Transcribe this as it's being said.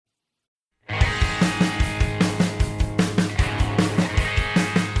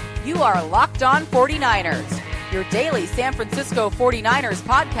are Locked On 49ers, your daily San Francisco 49ers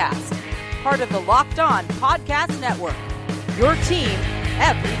podcast. Part of the Locked On Podcast Network, your team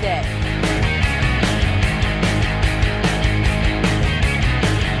every day.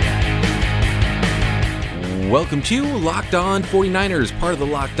 Welcome to Locked On 49ers, part of the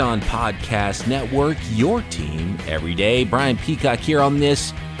Locked On Podcast Network, your team every day. Brian Peacock here on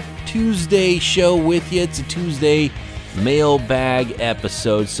this Tuesday show with you. It's a Tuesday mailbag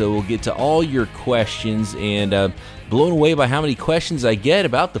episode, so we'll get to all your questions, and blown away by how many questions I get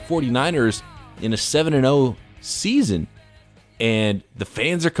about the 49ers in a 7-0 season. And the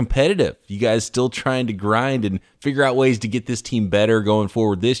fans are competitive. You guys still trying to grind and figure out ways to get this team better going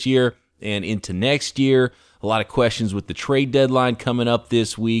forward this year and into next year. A lot of questions with the trade deadline coming up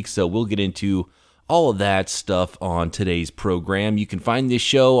this week, so we'll get into all of that stuff on today's program. You can find this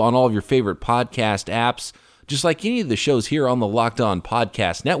show on all of your favorite podcast apps, just like any of the shows here on the Locked On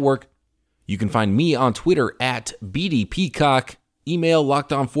Podcast Network. You can find me on Twitter at BDPeacock, email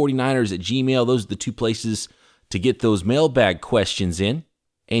lockedon49ers@gmail. Those are the two places to get those mailbag questions in.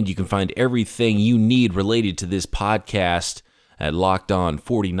 And you can find everything you need related to this podcast at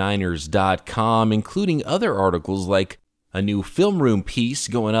LockedOn49ers.com, including other articles like a new Film Room piece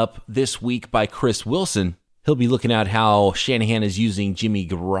going up this week by Chris Wilson. He'll be looking at how Shanahan is using Jimmy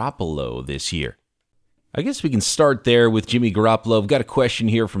Garoppolo this year. I guess we can start there with Jimmy Garoppolo. I've got a question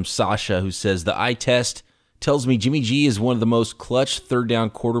here from Sasha who says, the eye test tells me Jimmy G is one of the most clutch third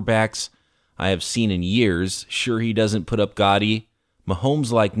down quarterbacks I have seen in years. Sure, he doesn't put up gaudy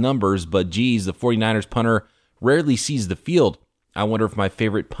Mahomes-like numbers, but geez, the 49ers punter rarely sees the field. I wonder if my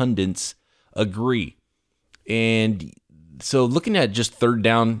favorite pundits agree. And so looking at just third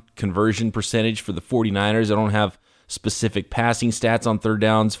down conversion percentage for the 49ers, I don't have specific passing stats on third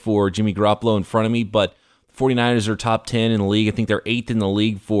downs for Jimmy Garoppolo in front of me, but 49ers are top 10 in the league. I think they're 8th in the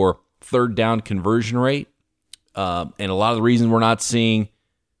league for third down conversion rate. And a lot of the reason we're not seeing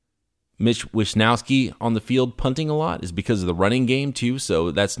Mitch Wishnowsky on the field punting a lot is because of the running game too.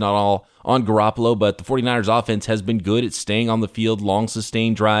 So that's not all on Garoppolo, but the 49ers offense has been good at staying on the field, long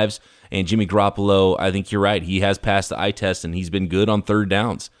sustained drives. And Jimmy Garoppolo, I think you're right. He has passed the eye test and he's been good on third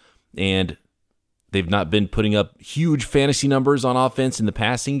downs. And they've not been putting up huge fantasy numbers on offense in the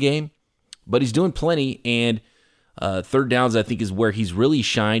passing game, but he's doing plenty. And third downs, I think, is where he's really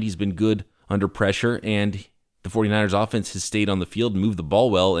shined. He's been good under pressure, and the 49ers offense has stayed on the field and moved the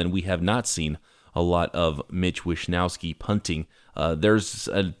ball well, and we have not seen a lot of Mitch Wishnowsky punting. There's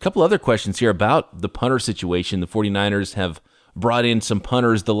a couple other questions here about the punter situation. The 49ers have brought in some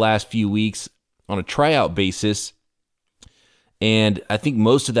punters the last few weeks on a tryout basis, and I think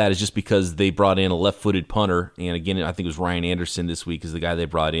most of that is just because they brought in a left-footed punter. And again, I think it was Ryan Anderson this week is the guy they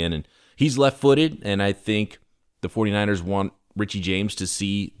brought in, and he's left-footed, and I think the 49ers want Richie James to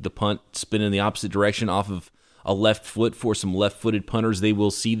see the punt spin in the opposite direction off of a left foot for some left-footed punters they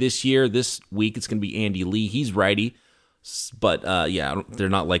will see this year. This week, it's going to be Andy Lee. He's righty, but they're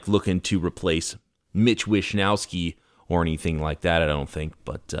not like looking to replace Mitch Wishnowsky or anything like that, I don't think.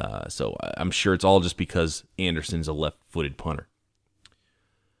 But so I'm sure it's all just because Anderson's a left-footed punter.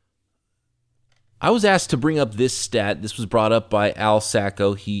 I was asked to bring up this stat. This was brought up by Al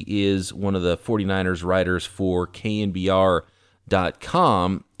Sacco. He is one of the 49ers writers for KNBR.com,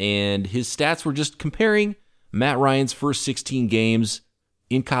 and his stats were just comparing Matt Ryan's first 16 games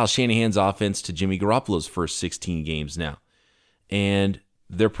in Kyle Shanahan's offense to Jimmy Garoppolo's first 16 games now. And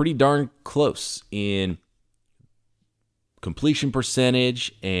they're pretty darn close in completion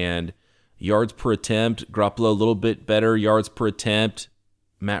percentage and yards per attempt. Garoppolo a little bit better yards per attempt.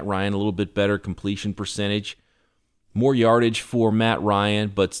 Matt Ryan a little bit better completion percentage. More yardage for Matt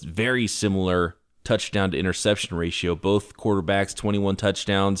Ryan, but very similar touchdown to interception ratio. Both quarterbacks, 21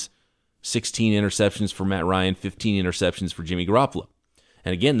 touchdowns, 16 interceptions for Matt Ryan, 15 interceptions for Jimmy Garoppolo.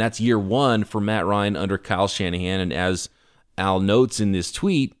 And again, that's year one for Matt Ryan under Kyle Shanahan. And as Al notes in this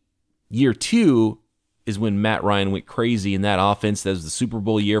tweet, year two is when Matt Ryan went crazy in that offense. That was the Super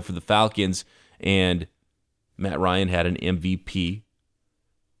Bowl year for the Falcons, and Matt Ryan had an MVP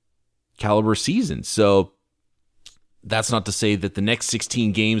caliber season. So that's not to say that the next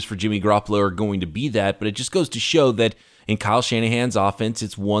 16 games for Jimmy Garoppolo are going to be that, but it just goes to show that in Kyle Shanahan's offense,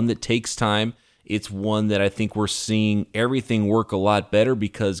 it's one that takes time. It's one that I think we're seeing everything work a lot better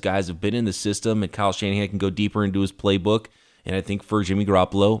because guys have been in the system and Kyle Shanahan can go deeper into his playbook. And I think for Jimmy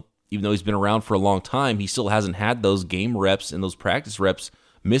Garoppolo, even though he's been around for a long time, he still hasn't had those game reps and those practice reps,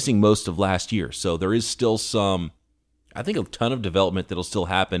 missing most of last year. So there is still a ton of development that'll still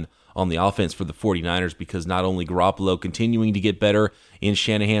happen on the offense for the 49ers because not only Garoppolo continuing to get better in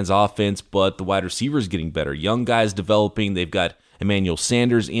Shanahan's offense, but the wide receivers getting better. Young guys developing. They've got Emmanuel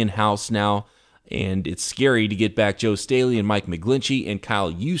Sanders in-house now, and it's scary to get back Joe Staley and Mike McGlinchey and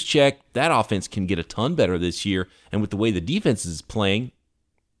Kyle Juszczyk. That offense can get a ton better this year, and with the way the defense is playing,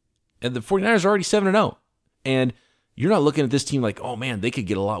 and the 49ers are already 7-0, and you're not looking at this team like, oh man, they could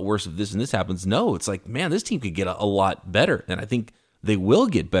get a lot worse if this and this happens. No, it's like, man, this team could get a lot better, and I think they will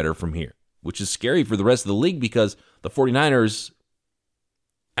get better from here, which is scary for the rest of the league because the 49ers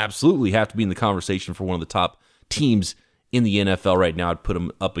absolutely have to be in the conversation for one of the top teams in the NFL right now. I'd put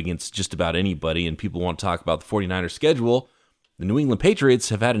them up against just about anybody, and people want to talk about the 49ers schedule. The New England Patriots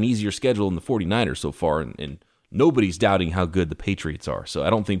have had an easier schedule than the 49ers so far, and nobody's doubting how good the Patriots are. So I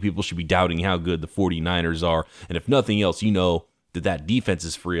don't think people should be doubting how good the 49ers are. And if nothing else, you know that defense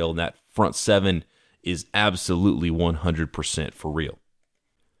is for real, and that front seven is absolutely 100% for real.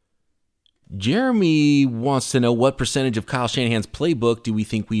 Jeremy wants to know what percentage of Kyle Shanahan's playbook do we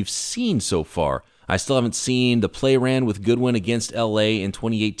think we've seen so far? I still haven't seen the play ran with Goodwin against LA in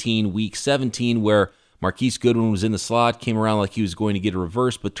 2018, week 17, where Marquise Goodwin was in the slot, came around like he was going to get a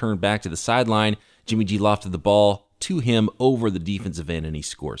reverse, but turned back to the sideline. Jimmy G lofted the ball to him over the defensive end, and he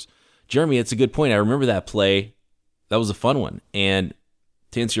scores. Jeremy, that's a good point. I remember that play. That was a fun one. And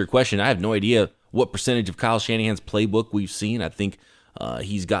to answer your question, I have no idea what percentage of Kyle Shanahan's playbook we've seen. I think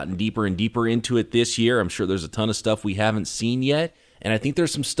he's gotten deeper and deeper into it this year. I'm sure there's a ton of stuff we haven't seen yet. And I think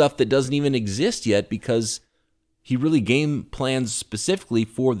there's some stuff that doesn't even exist yet because he really game plans specifically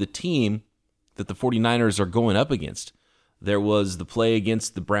for the team that the 49ers are going up against. There was the play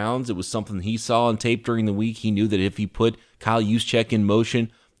against the Browns. It was something he saw on tape during the week. He knew that if he put Kyle Juszczyk in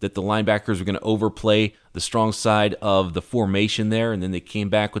motion, that the linebackers were going to overplay the strong side of the formation there, and then they came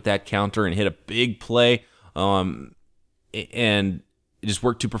back with that counter and hit a big play, and it just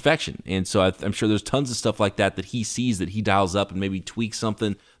worked to perfection. And so I'm sure there's tons of stuff like that he sees, that he dials up and maybe tweaks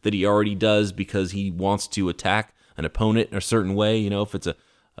something that he already does because he wants to attack an opponent in a certain way, if it's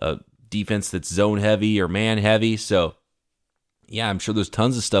a defense that's zone heavy or man heavy. So yeah, I'm sure there's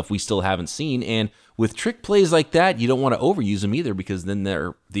tons of stuff we still haven't seen. And with trick plays like that, you don't want to overuse them either because then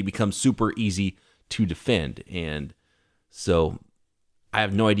they become super easy to defend. And so I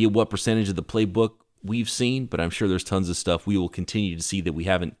have no idea what percentage of the playbook we've seen, but I'm sure there's tons of stuff we will continue to see that we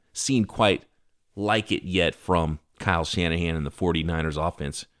haven't seen quite like it yet from Kyle Shanahan and the 49ers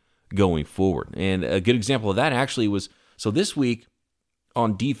offense going forward. And a good example of that actually was, so this week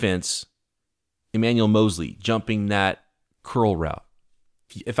on defense, Emmanuel Moseley jumping that curl route.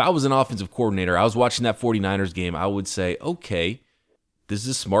 If I was an offensive coordinator, I was watching that 49ers game, I would say, okay, this is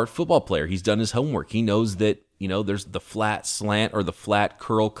a smart football player. He's done his homework. He knows that, there's the flat slant or the flat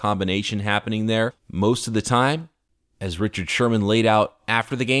curl combination happening there most of the time. As Richard Sherman laid out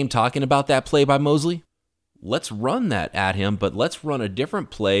after the game talking about that play by Moseley, let's run that at him, but let's run a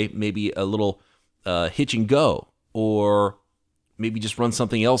different play, maybe a little hitch and go, or maybe just run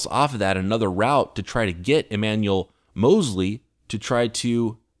something else off of that, another route to try to get Emmanuel Moseley to try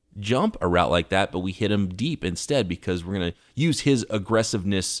to jump a route like that, but we hit him deep instead because we're going to use his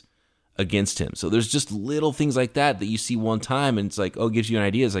aggressiveness against him. So there's just little things like that you see one time and it's like, it gives you an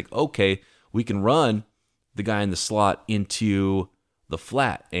idea. It's like, okay, we can run the guy in the slot into the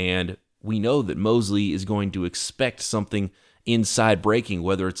flat, and we know that Moseley is going to expect something inside breaking,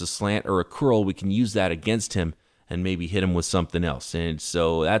 whether it's a slant or a curl. We can use that against him and maybe hit him with something else. And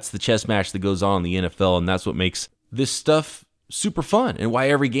so that's the chess match that goes on in the NFL, and that's what makes this stuff super fun and why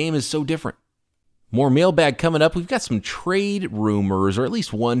every game is so different. More mailbag coming up. We've got some trade rumors, or at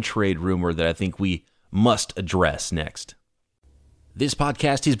least one trade rumor that I think we must address next. This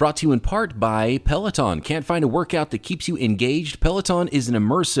podcast is brought to you in part by Peloton. Can't find a workout that keeps you engaged? Peloton is an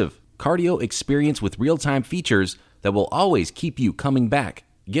immersive cardio experience with real-time features that will always keep you coming back.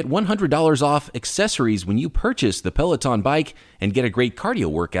 Get $100 off accessories when you purchase the Peloton bike and get a great cardio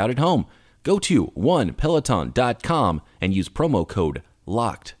workout at home. Go to onepeloton.com and use promo code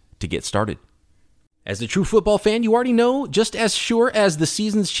LOCKED to get started. As a true football fan, you already know, just as sure as the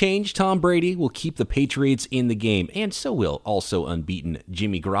seasons change, Tom Brady will keep the Patriots in the game, and so will also unbeaten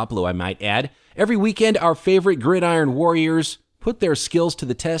Jimmy Garoppolo, I might add. Every weekend, our favorite gridiron warriors put their skills to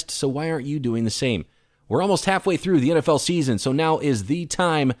the test, so why aren't you doing the same? We're almost halfway through the NFL season, so now is the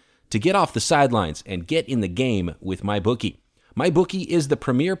time to get off the sidelines and get in the game with MyBookie. MyBookie is the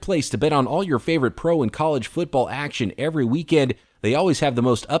premier place to bet on all your favorite pro and college football action every weekend. They always have the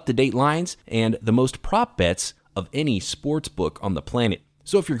most up-to-date lines and the most prop bets of any sports book on the planet.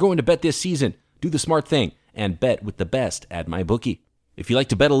 So if you're going to bet this season, do the smart thing and bet with the best at MyBookie. If you like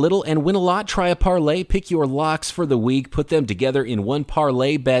to bet a little and win a lot, try a parlay. Pick your locks for the week, put them together in one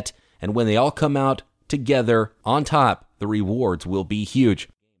parlay bet, and when they all come out together on top, the rewards will be huge.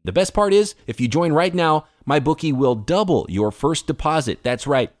 The best part is, if you join right now, MyBookie will double your first deposit. That's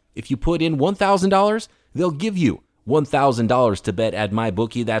right. If you put in $1,000, they'll give you $1,000 to bet at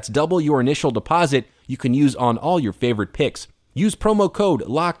MyBookie. That's double your initial deposit you can use on all your favorite picks. Use promo code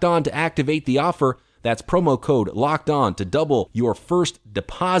LOCKEDON to activate the offer. That's promo code LOCKEDON to double your first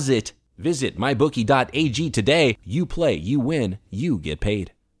deposit. Visit mybookie.ag today. You play, you win, you get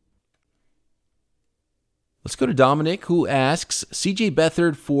paid. Let's go to Dominic, who asks, CJ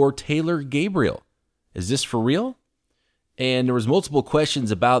Beathard for Taylor Gabriel. Is this for real? And there was multiple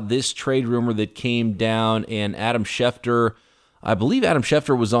questions about this trade rumor that came down, and Adam Schefter, I believe Adam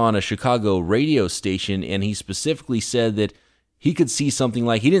Schefter was on a Chicago radio station, and he specifically said that he could see something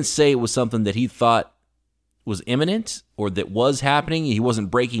like, he didn't say it was something that he thought was imminent or that was happening. He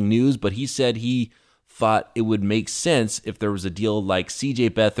wasn't breaking news, but he said he thought it would make sense if there was a deal like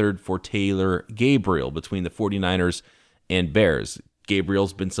CJ Beathard for Taylor Gabriel between the 49ers and Bears.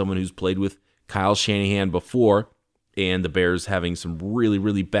 Gabriel's been someone who's played with Kyle Shanahan before, and the Bears having some really,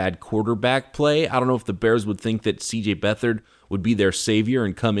 really bad quarterback play. I don't know if the Bears would think that CJ Beathard would be their savior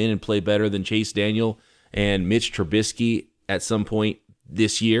and come in and play better than Chase Daniel and Mitch Trubisky at some point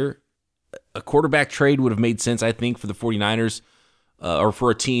this year. A quarterback trade would have made sense, I think, for the 49ers or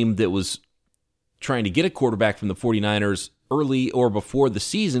for a team that was trying to get a quarterback from the 49ers early or before the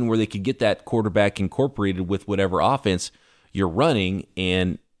season where they could get that quarterback incorporated with whatever offense you're running.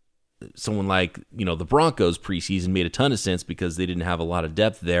 And someone like, the Broncos preseason made a ton of sense because they didn't have a lot of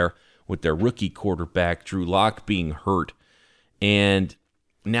depth there with their rookie quarterback, Drew Lock, being hurt. And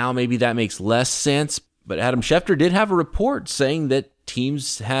now maybe that makes less sense. But Adam Schefter did have a report saying that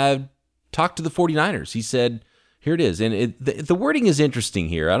teams have talked to the 49ers. He said, here it is. And the wording is interesting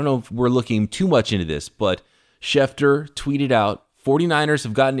here. I don't know if we're looking too much into this, but Schefter tweeted out, 49ers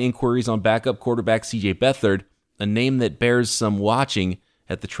have gotten inquiries on backup quarterback CJ Beathard, a name that bears some watching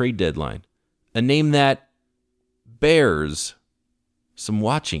at the trade deadline. A name that bears some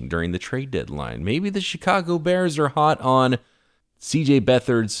watching during the trade deadline. Maybe the Chicago Bears are hot on CJ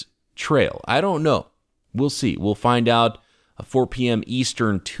Beathard's trail. I don't know. We'll see. We'll find out 4 p.m.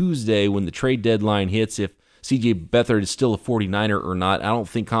 Eastern Tuesday when the trade deadline hits if CJ Beathard is still a 49er or not. I don't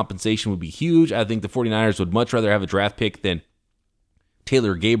think compensation would be huge. I think the 49ers would much rather have a draft pick than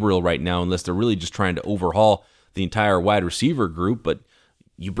Taylor Gabriel right now, unless they're really just trying to overhaul the entire wide receiver group. But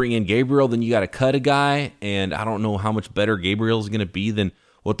you bring in Gabriel, then you got to cut a guy, and I don't know how much better Gabriel is going to be than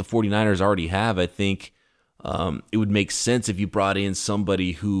what the 49ers already have. I think it would make sense if you brought in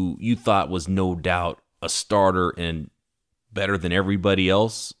somebody who you thought was no doubt a starter and better than everybody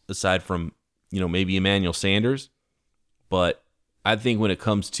else, aside from maybe Emmanuel Sanders. But I think when it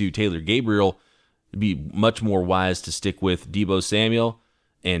comes to Taylor Gabriel, it'd be much more wise to stick with Deebo Samuel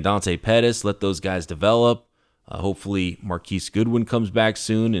and Dante Pettis, let those guys develop. Hopefully Marquise Goodwin comes back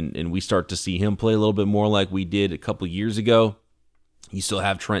soon and we start to see him play a little bit more like we did a couple years ago. You still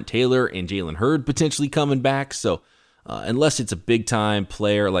have Trent Taylor and Jalen Hurd potentially coming back. So unless it's a big-time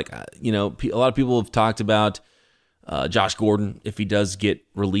player, a lot of people have talked about Josh Gordon, if he does get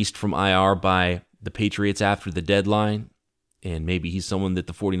released from IR by the Patriots after the deadline, and maybe he's someone that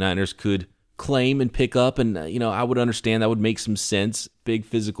the 49ers could claim and pick up, and I would understand that would make some sense. Big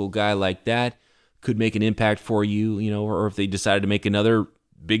physical guy like that could make an impact for you, or if they decided to make another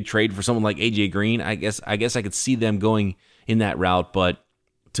big trade for someone like AJ Green, I guess I could see them going in that route. But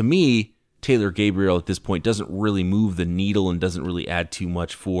to me, Taylor Gabriel at this point doesn't really move the needle and doesn't really add too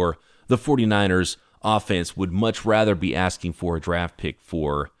much for the 49ers offense. Would much rather be asking for a draft pick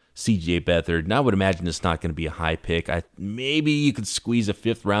for CJ Beathard. And I would imagine it's not going to be a high pick. Maybe you could squeeze a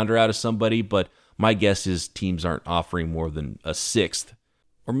 5th rounder out of somebody, but my guess is teams aren't offering more than a 6th.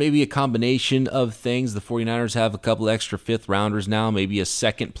 Or maybe a combination of things. The 49ers have a couple extra 5th rounders now. Maybe a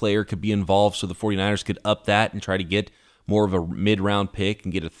second player could be involved, so the 49ers could up that and try to get more of a mid-round pick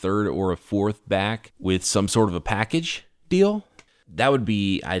and get a 3rd or a 4th back with some sort of a package deal. That would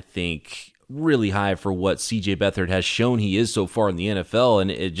be, I think, really high for what CJ Beathard has shown he is so far in the NFL,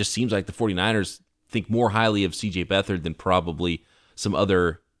 and it just seems like the 49ers think more highly of CJ Beathard than probably some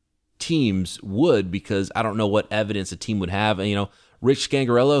other teams would, because I don't know what evidence a team would have. And, Rich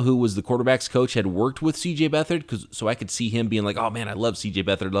Scangarello, who was the quarterback's coach, had worked with CJ Beathard, so I could see him being like, oh man, I love CJ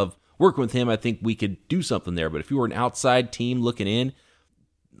Beathard, love working with him. I think we could do something there. But if you were an outside team looking in,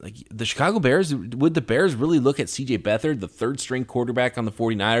 like the Chicago Bears, would the Bears really look at CJ Beathard, the 3rd string quarterback on the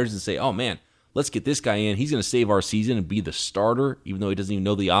 49ers, and say, oh man, let's get this guy in. He's going to save our season and be the starter, even though he doesn't even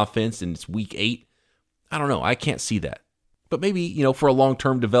know the offense and it's week 8. I don't know. I can't see that. But maybe, for a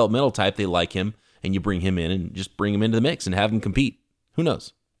long-term developmental type, they like him and you bring him in and just bring him into the mix and have him compete. Who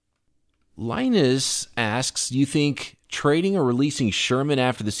knows? Linus asks, do you think trading or releasing Sherman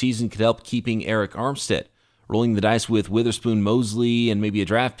after the season could help keeping Arik Armstead. Rolling the dice with Witherspoon, Mosley, and maybe a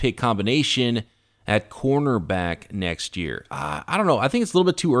draft pick combination at cornerback next year. I don't know. I think it's a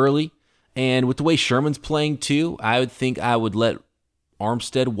little bit too early. And with the way Sherman's playing too, I would think I would let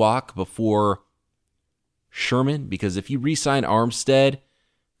Armstead walk before Sherman, because if you re-sign Armstead,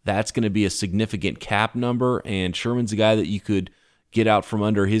 that's going to be a significant cap number, and Sherman's a guy that you could get out from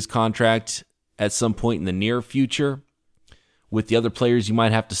under his contract at some point in the near future. With the other players you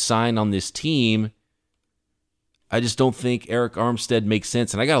might have to sign on this team, I just don't think Arik Armstead makes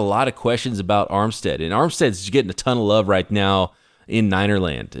sense. And I got a lot of questions about Armstead. And Armstead's getting a ton of love right now in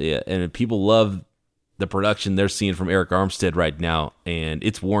Ninerland. Yeah, and people love the production they're seeing from Arik Armstead right now. And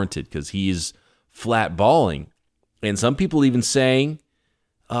it's warranted because he's flat balling. And some people even saying,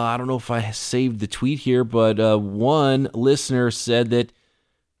 I don't know if I saved the tweet here, but one listener said that,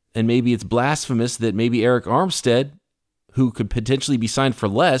 and maybe it's blasphemous, that maybe Arik Armstead, who could potentially be signed for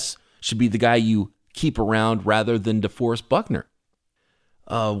less, should be the guy you keep around rather than DeForest Buckner.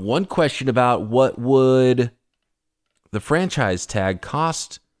 One question about what would the franchise tag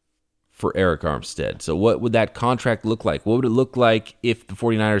cost for Arik Armstead. So what would that contract look like? What would it look like if the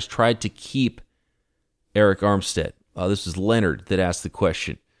 49ers tried to keep Arik Armstead? This is Leonard that asked the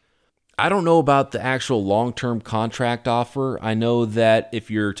question. I don't know about the actual long-term contract offer. I know that if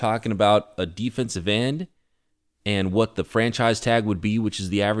you're talking about a defensive end and what the franchise tag would be, which is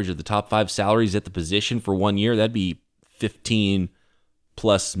the average of the top 5 salaries at the position for 1 year, that'd be $15+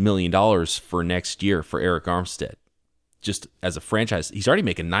 million for next year for Arik Armstead. Just as a franchise, he's already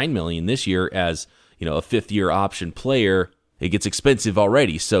making $9 million this year as, a 5th-year option player. It gets expensive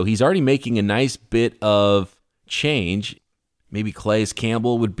already, so he's already making a nice bit of change. Maybe Calais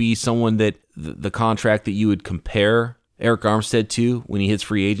Campbell would be someone that the contract that you would compare Arik Armstead to when he hits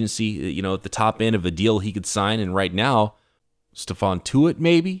free agency, at the top end of a deal he could sign. And right now, Stephon Tuitt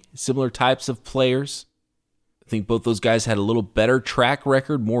maybe, similar types of players. I think both those guys had a little better track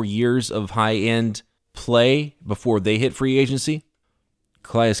record, more years of high-end play before they hit free agency.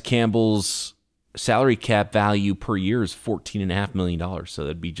 Calais Campbell's salary cap value per year is $14.5 million, so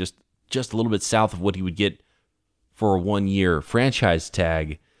that'd be just a little bit south of what he would get for a 1-year franchise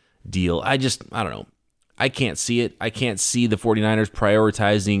tag deal. I don't know. I can't see it. I can't see the 49ers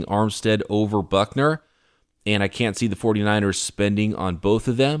prioritizing Armstead over Buckner, and I can't see the 49ers spending on both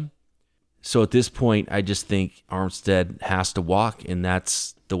of them. So at this point, I just think Armstead has to walk, and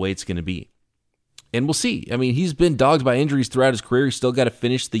that's the way it's going to be. And we'll see. I mean, he's been dogged by injuries throughout his career. He's still got to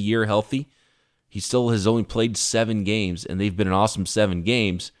finish the year healthy. He still has only played 7 games, and they've been an awesome 7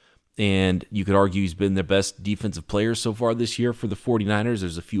 games. And you could argue he's been the best defensive player so far this year for the 49ers.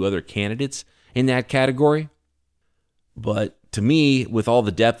 There's a few other candidates in that category. But to me, with all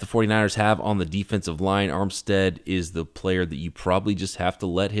the depth the 49ers have on the defensive line, Armstead is the player that you probably just have to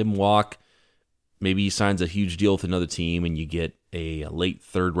let him walk. Maybe he signs a huge deal with another team and you get a late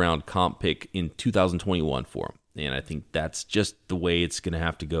 3rd-round comp pick in 2021 for him. And I think that's just the way it's going to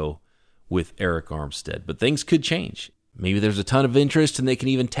have to go with Arik Armstead. But things could change. Maybe there's a ton of interest and they can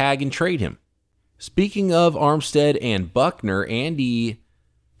even tag and trade him. Speaking of Armstead and Buckner, Andy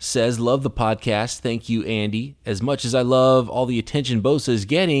says, love the podcast. Thank you, Andy. As much as I love all the attention Bosa is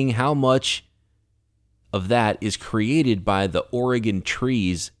getting, how much of that is created by the Oregon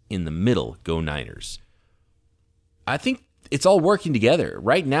trees in the middle? Go Niners. I think it's all working together.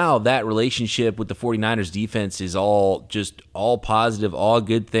 Right now, that relationship with the 49ers defense is all positive, all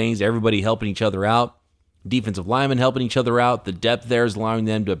good things. Everybody helping each other out. Defensive linemen helping each other out. The depth there is allowing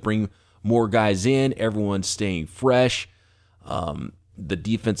them to bring more guys in. Everyone's staying fresh. The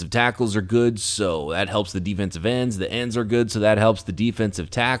defensive tackles are good, so that helps the defensive ends. The ends are good, so that helps the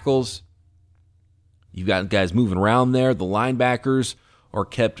defensive tackles. You've got guys moving around there. The linebackers are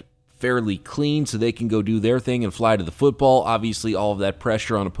kept fairly clean so they can go do their thing and fly to the football. Obviously, all of that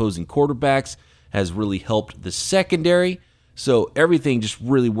pressure on opposing quarterbacks has really helped the secondary. So everything just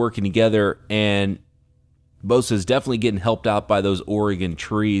really working together, and Bosa is definitely getting helped out by those Oregon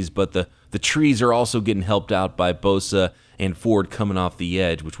trees, but the trees are also getting helped out by Bosa and Ford coming off the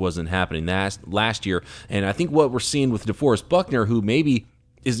edge, which wasn't happening last year. And I think what we're seeing with DeForest Buckner, who maybe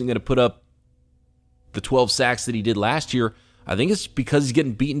isn't going to put up the 12 sacks that he did last year, I think it's because he's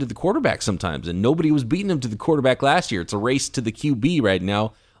getting beaten to the quarterback sometimes, and nobody was beating him to the quarterback last year. It's a race to the QB right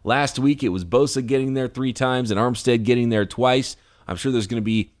now. Last week, it was Bosa getting there 3 times and Armstead getting there twice. I'm sure there's going to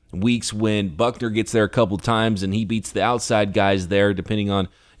be weeks when Buckner gets there a couple times and he beats the outside guys there, depending on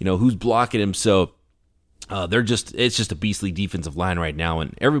who's blocking him. So it's just a beastly defensive line right now,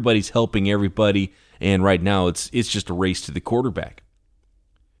 and everybody's helping everybody. And right now, it's just a race to the quarterback.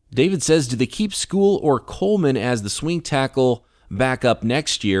 David says, do they keep School or Coleman as the swing tackle backup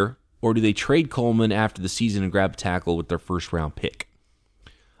next year, or do they trade Coleman after the season and grab a tackle with their first-round pick?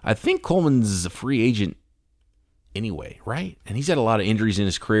 I think Coleman's a free agent anyway, right? And he's had a lot of injuries in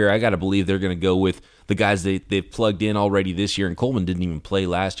his career. I got to believe they're going to go with the guys they've plugged in already this year, and Coleman didn't even play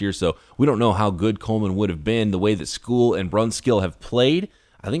last year, so we don't know how good Coleman would have been the way that School and Brunskill have played.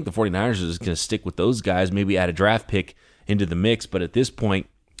 I think the 49ers are just going to stick with those guys, maybe add a draft pick into the mix, but at this point,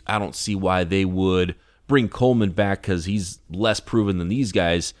 I don't see why they would bring Coleman back because he's less proven than these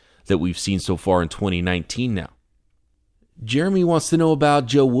guys that we've seen so far in 2019 now. Jeremy wants to know about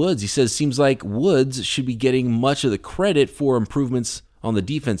Joe Woods. He says, seems like Woods should be getting much of the credit for improvements on the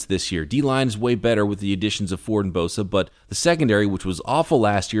defense this year. D-line is way better with the additions of Ford and Bosa, but the secondary, which was awful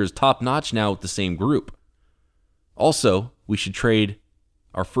last year, is top-notch now with the same group. Also, we should trade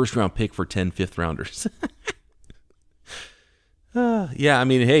our first-round pick for 10 fifth-rounders. Yeah, I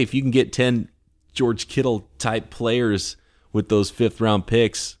mean, hey, if you can get 10 George Kittle-type players with those fifth-round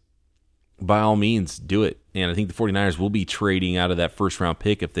picks, by all means, do it. And I think the 49ers will be trading out of that first-round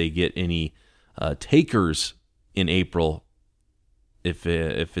pick if they get any takers in April. If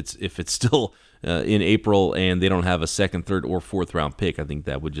it's still in April and they don't have a second, third, or fourth-round pick, I think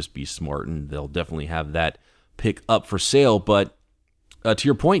that would just be smart, and they'll definitely have that pick up for sale. But to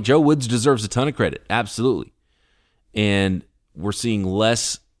your point, Joe Woods deserves a ton of credit, absolutely. And we're seeing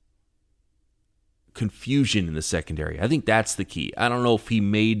less confusion in the secondary. I think that's the key. I don't know if he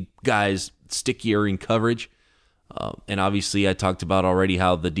made guys stickier in coverage. And obviously, I talked about already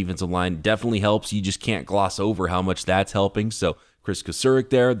how the defensive line definitely helps. You just can't gloss over how much that's helping. So Chris Kasurik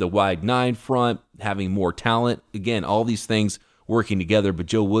there, the wide 9 front, having more talent. Again, all these things working together, but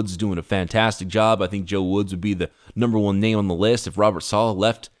Joe Woods is doing a fantastic job. I think Joe Woods would be the number one name on the list if Robert Saleh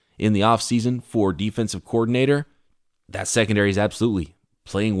left in the offseason for defensive coordinator. That secondary is absolutely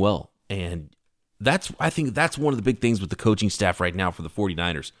playing well. And I think that's one of the big things with the coaching staff right now for the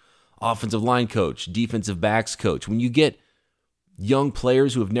 49ers. Offensive line coach, defensive backs coach. When you get young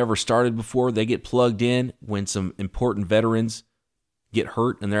players who have never started before, they get plugged in when some important veterans get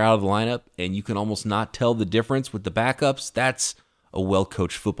hurt and they're out of the lineup, and you can almost not tell the difference with the backups. That's a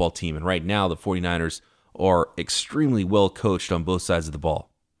well-coached football team. And right now, the 49ers are extremely well-coached on both sides of the ball.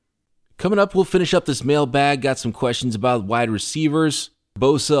 Coming up, we'll finish up this mailbag. Got some questions about wide receivers,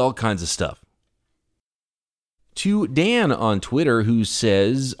 Bosa, all kinds of stuff. To Dan on Twitter, who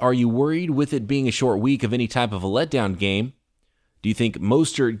says, are you worried with it being a short week of any type of a letdown game? Do you think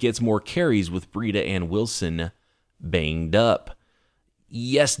Mostert gets more carries with Breida and Wilson banged up?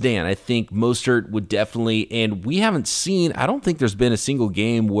 Yes, Dan, I think Mostert would definitely, and we haven't seen, I don't think there's been a single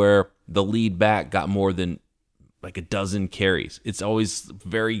game where the lead back got more than like a dozen carries. It's always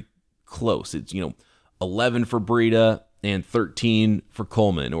very close. It's, 11 for Breida and 13 for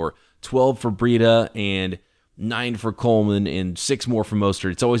Coleman, or 12 for Breida and 9 for Coleman and 6 more for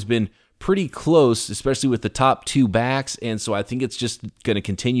Mostert. It's always been pretty close, especially with the top 2 backs, and so I think it's just going to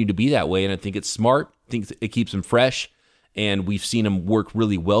continue to be that way, and I think it's smart. I think it keeps them fresh, and we've seen them work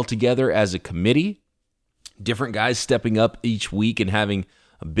really well together as a committee. Different guys stepping up each week and having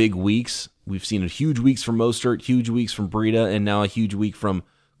big weeks. We've seen huge weeks from Mostert, huge weeks from Breida, and now a huge week from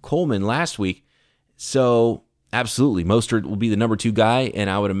Coleman last week. So absolutely, Mostert will be the number 2 guy, and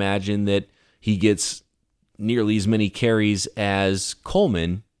I would imagine that he gets nearly as many carries as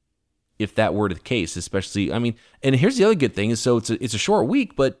Coleman if that were the case, especially, and here's the other good thing is, so it's a short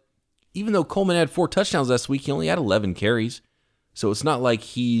week, but even though Coleman had 4 touchdowns last week, he only had 11 carries. So it's not like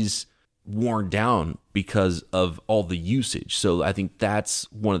he's worn down because of all the usage. So I think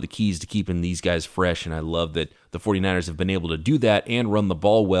that's one of the keys to keeping these guys fresh, and I love that the 49ers have been able to do that and run the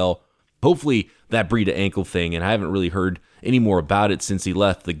ball well. Hopefully that Breida ankle thing, and I haven't really heard any more about it since he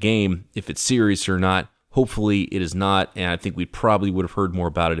left the game, if it's serious or not. Hopefully it is not, and I think we probably would have heard more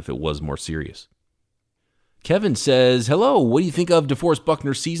about it if it was more serious. Kevin says, hello, what do you think of DeForest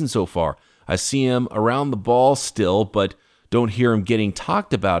Buckner's season so far? I see him around the ball still, but don't hear him getting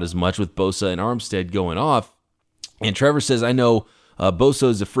talked about as much with Bosa and Armstead going off. And Trevor says, I know Bosa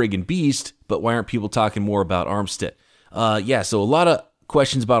is a friggin' beast, but why aren't people talking more about Armstead? So a lot of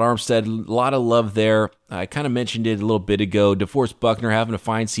questions about Armstead, a lot of love there. I kind of mentioned it a little bit ago. DeForest Buckner having a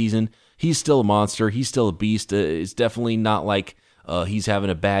fine season. He's still a monster. He's still a beast. It's definitely not like he's having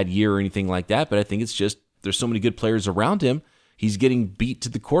a bad year or anything like that, but I think it's just there's so many good players around him. He's getting beat to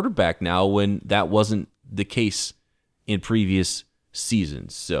the quarterback now when that wasn't the case in previous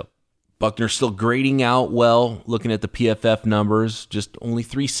seasons. So Buckner's still grading out well, looking at the PFF numbers, just only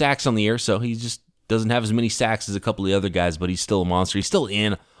 3 sacks on the year, so he just doesn't have as many sacks as a couple of the other guys, but he's still a monster. He's still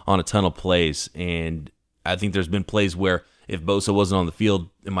in on a ton of plays, and I think there's been plays where if Bosa wasn't on the field,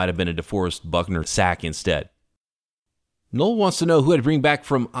 it might have been a DeForest Buckner sack instead. Noel wants to know who I'd bring back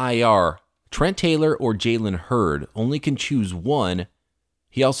from IR, Trent Taylor or Jalen Hurd. Only can choose one.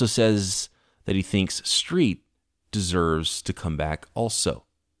 He also says that he thinks Street deserves to come back also.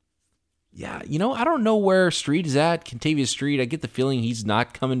 Yeah, I don't know where Street is at. Kentavious Street, I get the feeling he's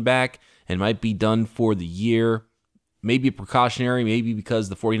not coming back and might be done for the year. Maybe precautionary, maybe because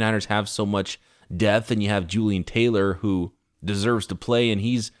the 49ers have so much depth and you have Julian Taylor who deserves to play and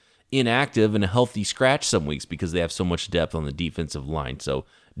he's inactive and a healthy scratch some weeks because they have so much depth on the defensive line. So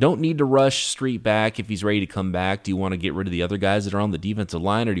don't need to rush Street back if he's ready to come back. Do you want to get rid of the other guys that are on the defensive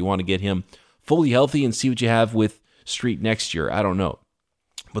line, or do you want to get him fully healthy and see what you have with Street next year? I don't know.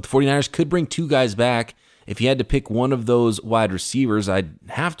 But the 49ers could bring two guys back. If you had to pick one of those wide receivers, I'd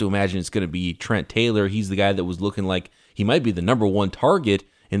have to imagine it's going to be Trent Taylor. He's the guy that was looking like he might be the number one target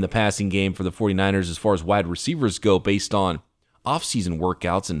in the passing game for the 49ers as far as wide receivers go based on offseason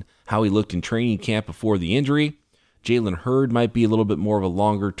workouts and how he looked in training camp before the injury. Jalen Hurd might be a little bit more of a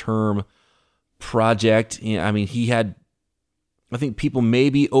longer-term project. I mean, I think people may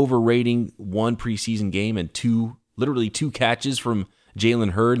be overrating one preseason game and literally two catches from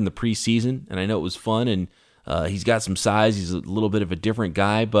Jalen Hurd in the preseason, and I know it was fun, and he's got some size. He's a little bit of a different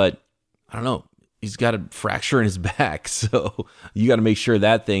guy, but I don't know. He's got a fracture in his back, so you got to make sure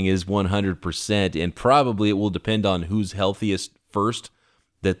that thing is 100%, and probably it will depend on who's healthiest first,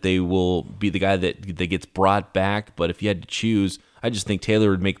 that they will be the guy that gets brought back. But if you had to choose, I just think Taylor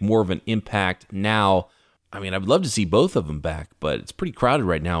would make more of an impact now. I mean, I'd love to see both of them back, but it's pretty crowded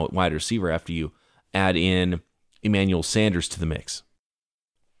right now at wide receiver after you add in Emmanuel Sanders to the mix.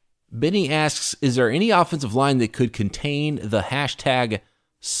 Benny asks, is there any offensive line that could contain the hashtag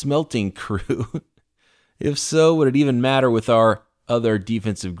smelting crew? If so, would it even matter with our other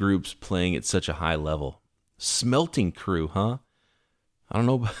defensive groups playing at such a high level? Smelting crew, huh? I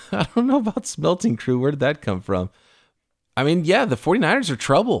don't know about smelting crew. Where did that come from? I mean, yeah, the 49ers are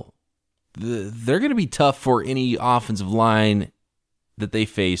trouble. They're going to be tough for any offensive line that they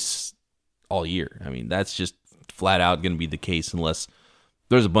face all year. I mean, that's just flat out going to be the case unless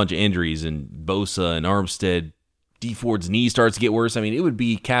there's a bunch of injuries and Bosa and Armstead, Dee Ford's knee starts to get worse. I mean, it would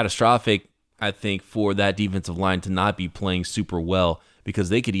be catastrophic, I think, for that defensive line to not be playing super well because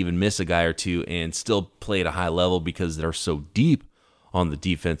they could even miss a guy or two and still play at a high level because they're so deep on the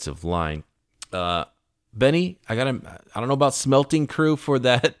defensive line. Benny, I don't know about smelting crew for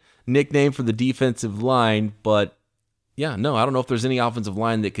that nickname for the defensive line, but yeah, no, I don't know if there's any offensive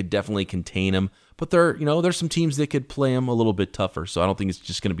line that could definitely contain him, but there's some teams that could play him a little bit tougher. So I don't think it's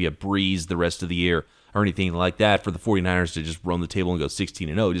just going to be a breeze the rest of the year or anything like that for the 49ers to just run the table and go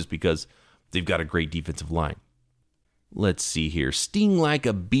 16-0 just because they've got a great defensive line. Let's see here. Sting like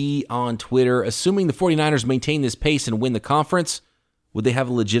a bee on Twitter. Assuming the 49ers maintain this pace and win the conference, would they have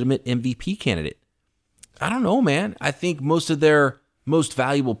a legitimate MVP candidate? I don't know, man. I think most of their most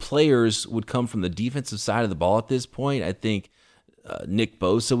valuable players would come from the defensive side of the ball at this point. I think Nick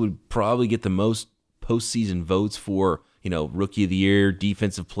Bosa would probably get the most postseason votes for, Rookie of the Year,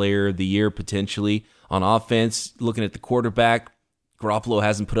 Defensive Player of the Year, potentially. On offense, looking at the quarterback, Garoppolo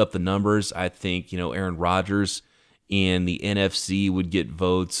hasn't put up the numbers. I think, Aaron Rodgers in the NFC would get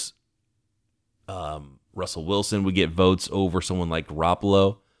votes. Russell Wilson would get votes over someone like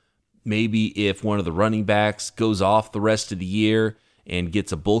Garoppolo. Maybe if one of the running backs goes off the rest of the year and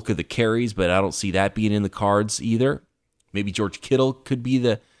gets a bulk of the carries, but I don't see that being in the cards either. Maybe George Kittle could be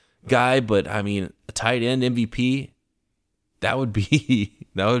the guy, but I mean, a tight end MVP, that would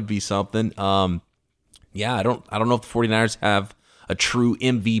be something. Yeah, I don't know if the 49ers have a true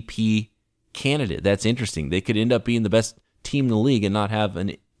MVP candidate. That's interesting. They could end up being the best team in the league and not have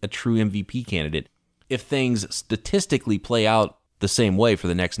a true MVP candidate if things statistically play out the same way for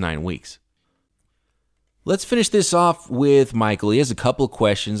the next 9 weeks. Let's finish this off with Michael. He has a couple of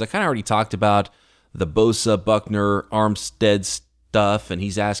questions. I kind of already talked about the Bosa, Buckner, Armstead stuff, and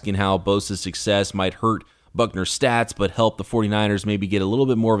he's asking how Bosa's success might hurt Buckner's stats but help the 49ers maybe get a little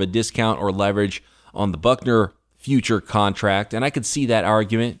bit more of a discount or leverage on the Buckner future contract, and I could see that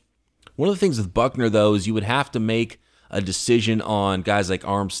argument. One of the things with Buckner, though, is you would have to make a decision on guys like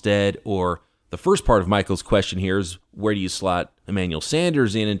Armstead, or the first part of Michael's question here is where do you slot Emmanuel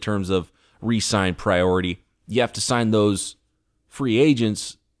Sanders in terms of re-sign priority. You have to sign those free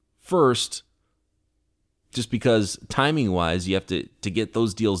agents first just because timing-wise you have to get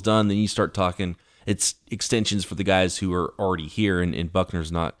those deals done. Then you start talking it's extensions for the guys who are already here, and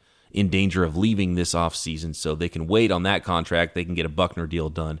Buckner's not in danger of leaving this offseason, so they can wait on that contract. They can get a Buckner deal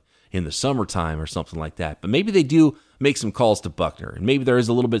done in the summertime or something like that. But maybe they do make some calls to Buckner, and maybe there is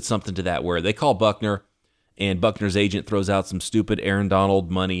a little bit something to that where they call Buckner and Buckner's agent throws out some stupid Aaron Donald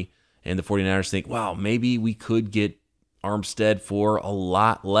money, and the 49ers think, wow, maybe we could get Armstead for a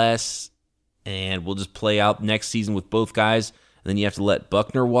lot less, and we'll just play out next season with both guys, and then you have to let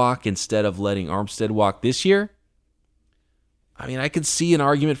Buckner walk instead of letting Armstead walk this year. I mean, I could see an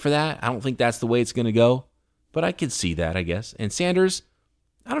argument for that. I don't think that's the way it's going to go, but I could see that, I guess. And Sanders,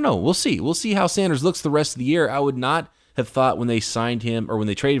 I don't know. We'll see. We'll see how Sanders looks the rest of the year. I would not have thought when they signed him or when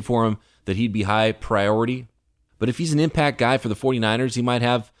they traded for him that he'd be high priority. But if he's an impact guy for the 49ers, he might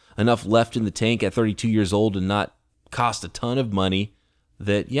have enough left in the tank at 32 years old and not cost a ton of money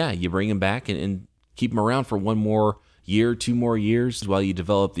that, yeah, you bring him back and keep him around for one more year, 2 more years while you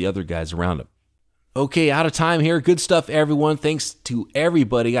develop the other guys around him. Okay, out of time here. Good stuff, everyone. Thanks to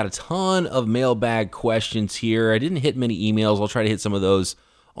everybody. Got a ton of mailbag questions here. I didn't hit many emails. I'll try to hit some of those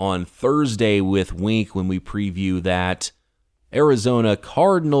on Thursday with Wink when we preview that Arizona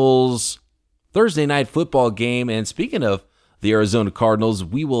Cardinals Thursday night football game. And speaking of the Arizona Cardinals,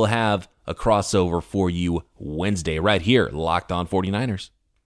 we will have a crossover for you Wednesday right here, Locked On 49ers.